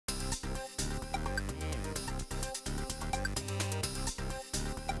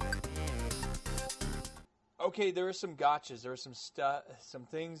Okay, there were some gotchas. There were some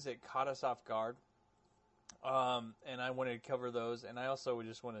things that caught us off guard. And I wanted to cover those. And I also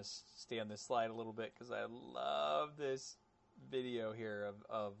just want to stay on this slide a little bit because I love this video here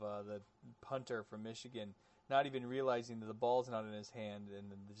of the punter from Michigan not even realizing that the ball's not in his hand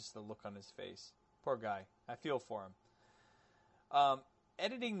and then just the look on his face. Poor guy. I feel for him.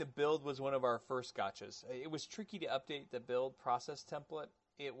 Editing the build was one of our first gotchas. It was tricky to update the build process template.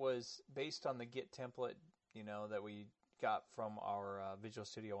 It was based on the Git template, that we got from our Visual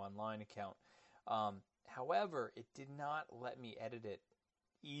Studio Online account. However, it did not let me edit it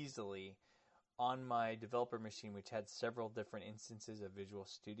easily on my developer machine, which had several different instances of Visual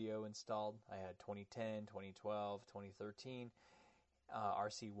Studio installed. I had 2010, 2012, 2013,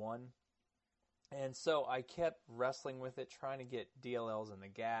 RC1. And so I kept wrestling with it, trying to get DLLs in the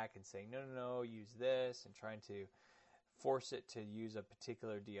GAC and saying, no, use this, and trying to force it to use a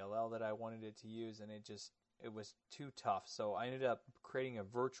particular DLL that I wanted it to use, and it was too tough. So I ended up creating a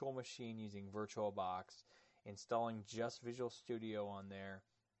virtual machine using VirtualBox, installing just Visual Studio on there,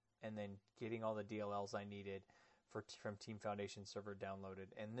 and then getting all the DLLs I needed from Team Foundation server downloaded.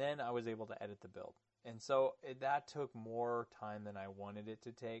 And then I was able to edit the build. And so that took more time than I wanted it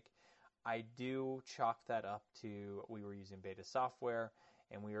to take. I do chalk that up to we were using beta software,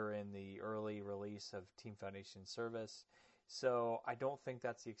 and we were in the early release of Team Foundation service. So I don't think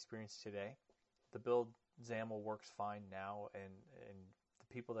that's the experience today. The build XAML works fine now, and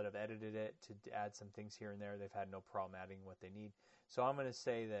the people that have edited it to add some things here and there, they've had no problem adding what they need. So I'm going to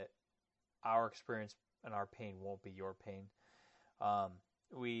say that our experience and our pain won't be your pain.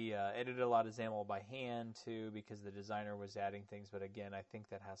 We edited a lot of XAML by hand too because the designer was adding things, but again, I think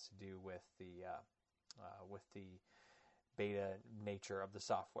that has to do with the beta nature of the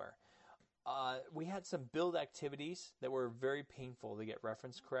software. We had some build activities that were very painful to get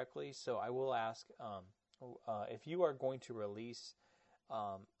referenced correctly. So I will ask if you are going to release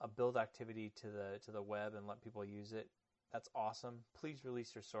a build activity to the web and let people use it. That's awesome. Please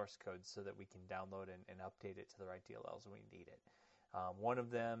release your source code so that we can download and update it to the right DLLs when we need it. One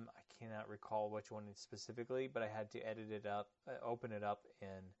of them, I cannot recall which one specifically, but I had to edit it up, open it up in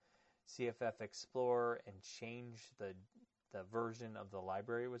CFF Explorer and change the version of the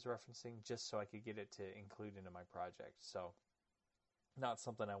library it was referencing just so I could get it to include into my project. So not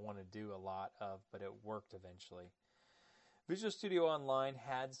something I want to do a lot of, but it worked eventually. Visual Studio Online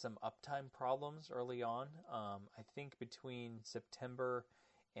had some uptime problems early on. I think between September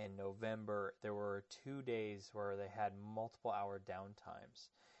and November, there were 2 days where they had multiple hour downtimes.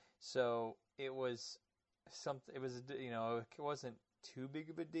 So it wasn't too big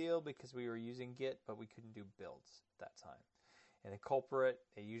of a deal because we were using Git, but we couldn't do builds at that time. And the culprit,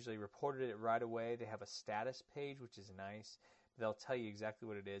 they usually reported it right away. They have a status page, which is nice. They'll tell you exactly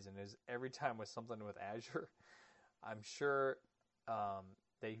what it is, and every time with something with Azure. I'm sure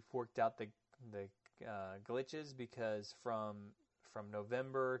they worked out the glitches because from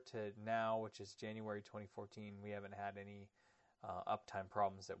November to now, which is January 2014, we haven't had any uptime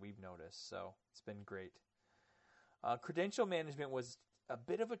problems that we've noticed. So it's been great. Credential management was a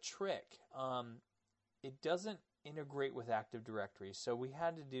bit of a trick. It doesn't integrate with Active Directory, so we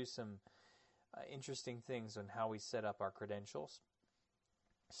had to do some interesting things on how we set up our credentials.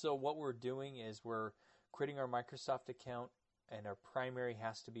 So what we're doing is we're creating our Microsoft account, and our primary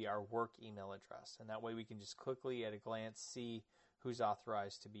has to be our work email address. And that way we can just quickly at a glance see who's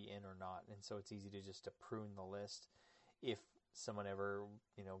authorized to be in or not. And so it's easy to just to prune the list if someone ever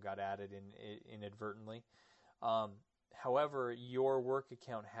got added inadvertently. However, your work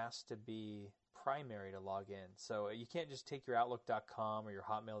account has to be primary to log in. So you can't just take your Outlook.com or your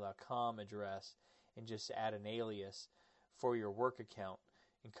Hotmail.com address and just add an alias for your work account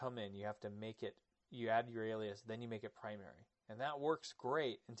and come in. You have to make it, you add your alias, then you make it primary. And that works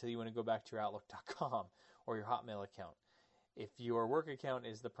great until you want to go back to your Outlook.com or your Hotmail account. If your work account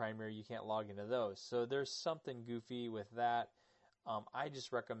is the primary, you can't log into those. So there's something goofy with that. I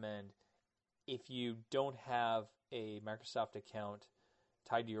just recommend if you don't have a Microsoft account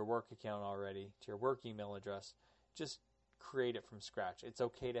tied to your work account already, to your work email address, just create it from scratch. It's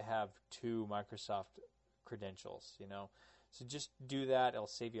okay to have 2 Microsoft credentials, So just do that. It'll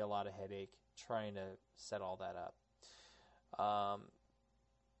save you a lot of headache trying to set all that up.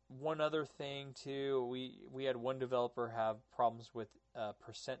 One other thing too, we had one developer have problems with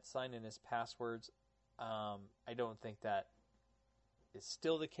 %sign in his passwords. I don't think that is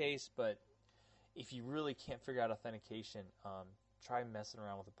still the case, but if you really can't figure out authentication, try messing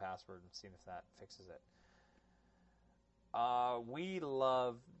around with the password and seeing if that fixes it. We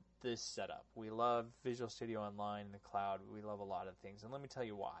love this setup. We love Visual Studio Online in the cloud. We love a lot of things, and let me tell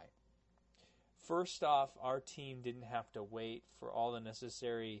you why. First off, our team didn't have to wait for all the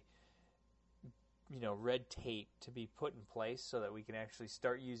necessary, red tape to be put in place so that we can actually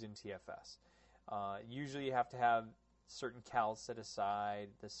start using TFS. Usually you have to have certain cals set aside,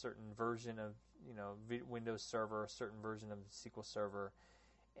 the certain version of, Windows Server, a certain version of SQL Server,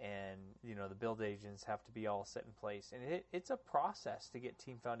 and, the build agents have to be all set in place. And it's a process to get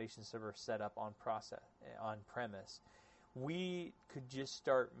Team Foundation Server set up on premise. We could just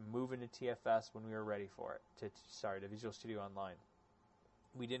start moving to TFS when we were ready for it, to Visual Studio Online.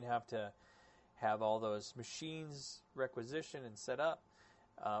 We didn't have to have all those machines requisitioned and set up.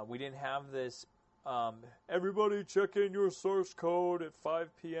 We didn't have this, everybody check in your source code at 5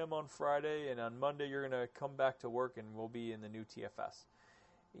 p.m. on Friday, and on Monday you're going to come back to work and we'll be in the new TFS.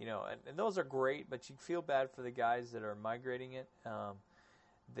 And those are great, but you feel bad for the guys that are migrating it.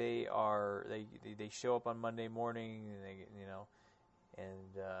 They show up on Monday morning, and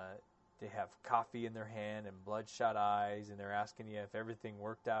they have coffee in their hand and bloodshot eyes, and they're asking you if everything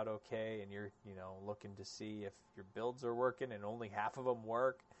worked out okay, and you're looking to see if your builds are working, and only half of them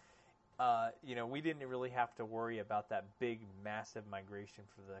work. We didn't really have to worry about that big, massive migration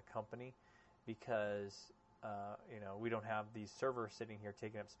for the company because we don't have these servers sitting here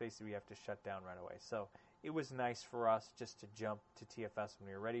taking up space that we have to shut down right away. So it was nice for us just to jump to TFS when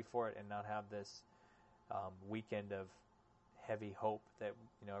we were ready for it and not have this weekend of heavy hope that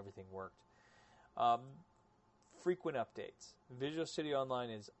everything worked. Frequent updates. Visual Studio Online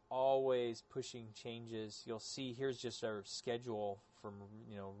is always pushing changes. You'll see here's just our schedule from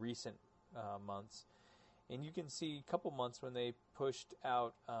recent months, and you can see a couple months when they pushed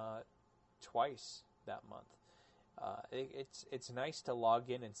out twice that month. It's nice to log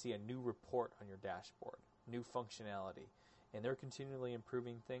in and see a new report on your dashboard, new functionality, and they're continually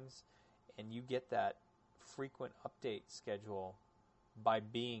improving things, and you get that frequent update schedule by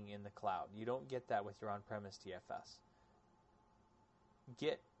being in the cloud. You don't get that with your on-premise TFS.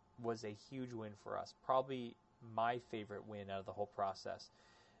 Git was a huge win for us, probably my favorite win out of the whole process.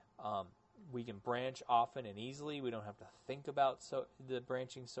 We can branch often and easily. We don't have to think about the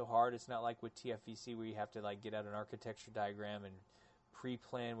branching so hard. It's not like with TFVC where you have to get out an architecture diagram and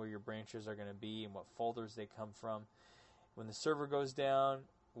pre-plan where your branches are going to be and what folders they come from. When the server goes down,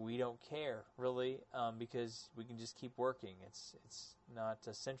 we don't care really because we can just keep working. It's not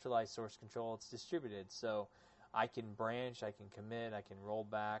a centralized source control. It's distributed. So I can branch, I can commit, I can roll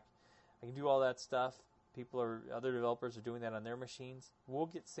back, I can do all that stuff. Other developers are doing that on their machines. We'll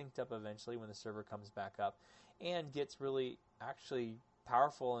get synced up eventually when the server comes back up, and gets really actually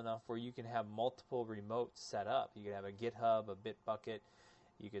powerful enough where you can have multiple remotes set up. You could have a GitHub, a Bitbucket.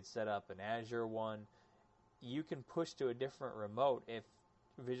 You could set up an Azure one. You can push to a different remote if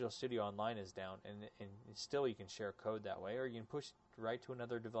Visual Studio Online is down, and still you can share code that way, or you can push right to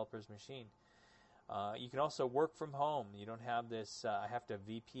another developer's machine. You can also work from home. You don't have this, I have to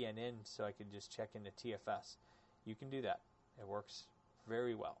VPN in so I can just check into TFS. You can do that. It works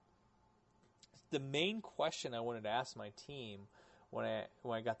very well. The main question I wanted to ask my team when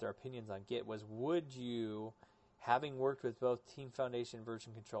I got their opinions on Git was, would you, having worked with both Team Foundation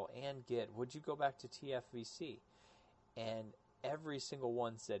Version Control and Git, would you go back to TFVC? And every single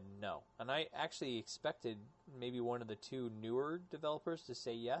one said no. And I actually expected maybe one of the two newer developers to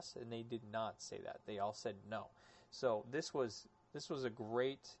say yes, and they did not say that. They all said no. So this was a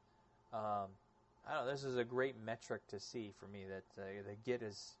great this is a great metric to see for me that the Git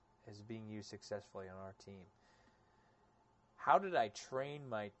is being used successfully on our team. How did I train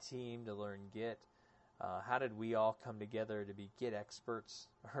my team to learn Git? How did we all come together to be Git experts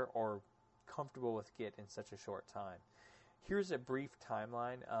or comfortable with Git in such a short time? Here's a brief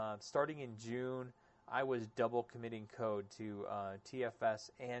timeline. Starting in June, I was double committing code to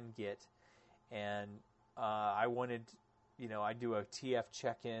TFS and Git, and I wanted, I do a TF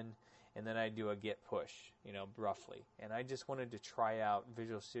check-in, and then I do a Git push, roughly. And I just wanted to try out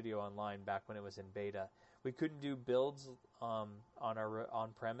Visual Studio Online back when it was in beta. We couldn't do builds on our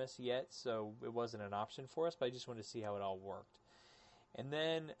on-premise yet, so it wasn't an option for us, but I just wanted to see how it all worked. And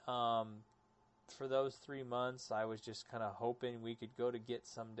then for those 3 months, I was just kind of hoping we could go to Git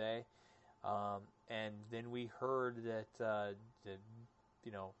someday. And then we heard that the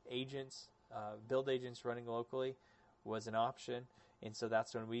agents, build agents running locally was an option. And so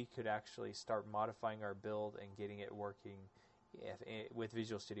that's when we could actually start modifying our build and getting it working with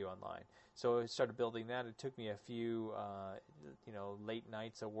Visual Studio Online. So I started building that. It took me a few late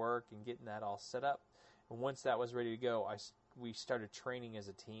nights of work and getting that all set up. And once that was ready to go, we started training as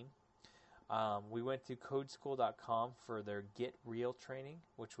a team. We went to codeschool.com for their Git Real training,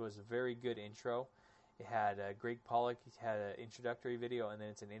 which was a very good intro. It had Greg Pollock had an introductory video, and then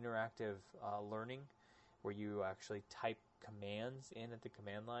it's an interactive learning where you actually type commands in at the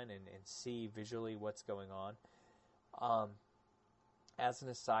command line and see visually what's going on. As an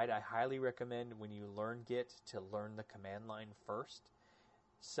aside, I highly recommend when you learn Git to learn the command line first.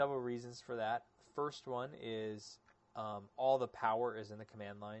 Several reasons for that. First one is all the power is in the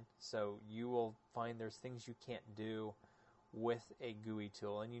command line, so you will find there's things you can't do with a GUI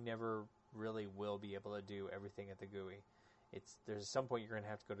tool, and you never really will be able to do everything at the GUI. There's some point you're going to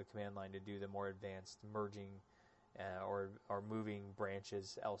have to go to command line to do the more advanced merging or moving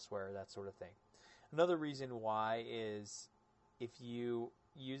branches elsewhere, that sort of thing. Another reason why is if you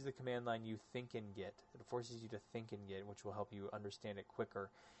use the command line, you think in Git. It forces you to think in Git, which will help you understand it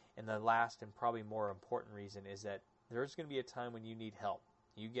quicker. And the last and probably more important reason is that there's going to be a time when you need help.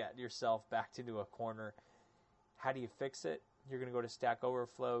 You get yourself backed into a corner. How do you fix it? You're going to go to Stack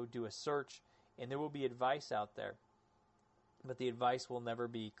Overflow, do a search, and there will be advice out there. But the advice will never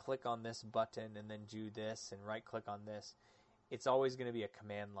be click on this button and then do this and right click on this. It's always going to be a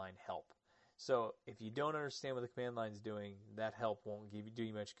command line help. So if you don't understand what the command line is doing, that help won't do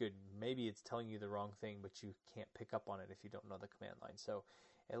you much good. Maybe it's telling you the wrong thing, but you can't pick up on it if you don't know the command line. So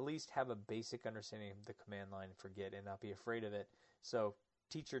at least have a basic understanding of the command line for Git and not be afraid of it. So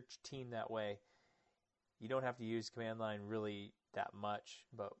teach your team that way. You don't have to use command line really that much,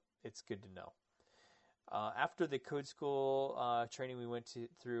 but it's good to know. After the Code School training, we went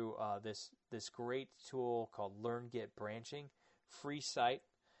through this great tool called Learn Git Branching, free site,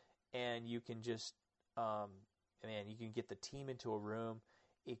 and you can just you can get the team into a room.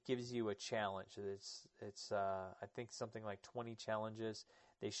 It gives you a challenge. It's I think something like 20 challenges.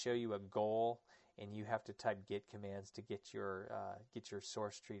 They show you a goal, and you have to type Git commands to get your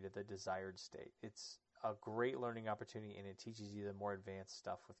source tree to the desired state. It's a great learning opportunity, and it teaches you the more advanced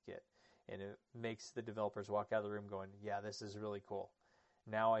stuff with Git. And it makes the developers walk out of the room going, yeah, this is really cool.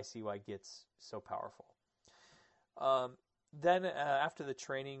 Now I see why Git's so powerful. Then after the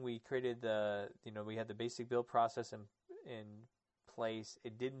training, we created we had the basic build process in place.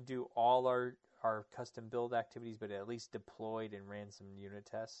 It didn't do all our custom build activities, but it at least deployed and ran some unit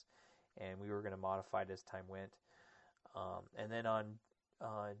tests, and we were going to modify it as time went. And then on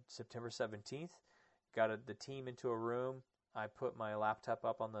September 17th, got the team into a room. I put my laptop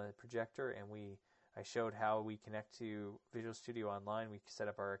up on the projector, and I showed how we connect to Visual Studio Online. We set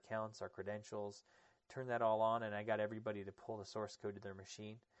up our accounts, our credentials, turned that all on, and I got everybody to pull the source code to their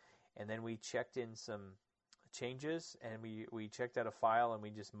machine. And then we checked in some changes, and we checked out a file, and we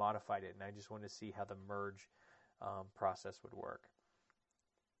just modified it. And I just wanted to see how the merge process would work.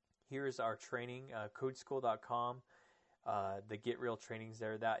 Here's our training, codeschool.com. The Get Real trainings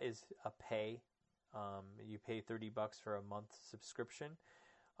there. That is a pay. You pay $30 for a month subscription.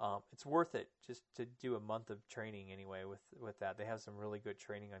 It's worth it just to do a month of training anyway with that. They have some really good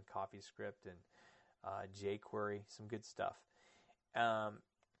training on CoffeeScript and jQuery, some good stuff.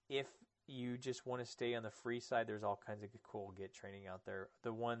 If you just want to stay on the free side, there's all kinds of cool Git training out there.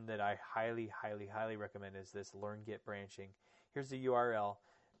 The one that I highly, highly, highly recommend is this Learn Git Branching. Here's the URL,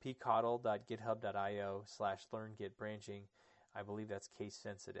 pcottle.github.io/learngitbranching. I believe that's case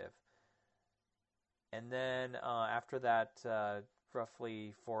sensitive. And then after that,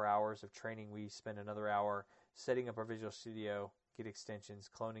 roughly 4 hours of training, we spent another hour setting up our Visual Studio, Git extensions,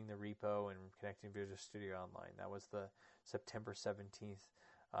 cloning the repo, and connecting Visual Studio Online. That was the September 17th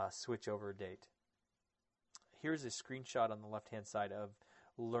switchover date. Here's a screenshot on the left-hand side of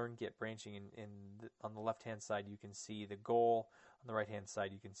Learn Git Branching. On the left-hand side, you can see the goal. On the right-hand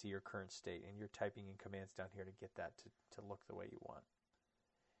side, you can see your current state, and you're typing in commands down here to get that to look the way you want.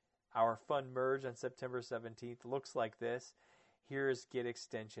 Our fun merge on September 17th looks like this. Here's Git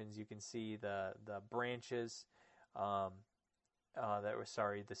extensions. You can see the branches. The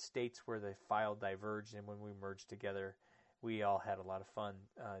states where the file diverged, and when we merged together, we all had a lot of fun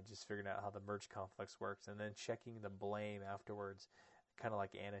just figuring out how the merge complex works, and then checking the blame afterwards, kind of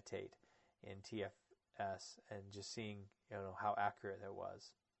like annotate in TFS, and just seeing how accurate it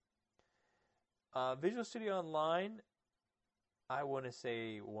was. Visual Studio Online. I want to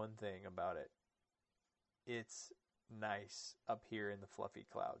say one thing about it. It's nice up here in the fluffy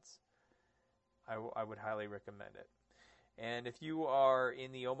clouds. I would highly recommend it. And if you are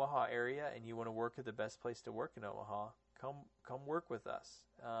in the Omaha area and you want to work at the best place to work in Omaha, come work with us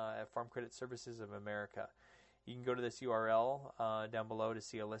at Farm Credit Services of America. You can go to this URL down below to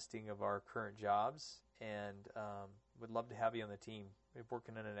see a listing of our current jobs, and would love to have you on the team. We're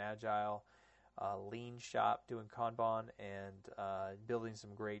working in an agile lean shop, doing Kanban, and building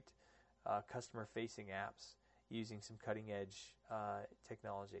some great customer-facing apps using some cutting-edge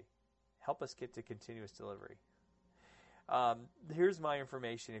technology. help us get to continuous delivery. Here's my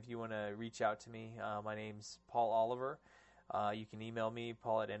information if you want to reach out to me. My name's Paul Oliver. You can email me,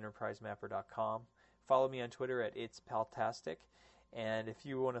 paul@enterprisemapper.com. Follow me on Twitter at itspaltastic. And if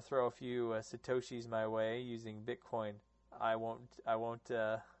you want to throw a few Satoshis my way using Bitcoin, I won't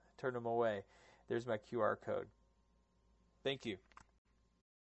turn them away. There's my QR code. Thank you.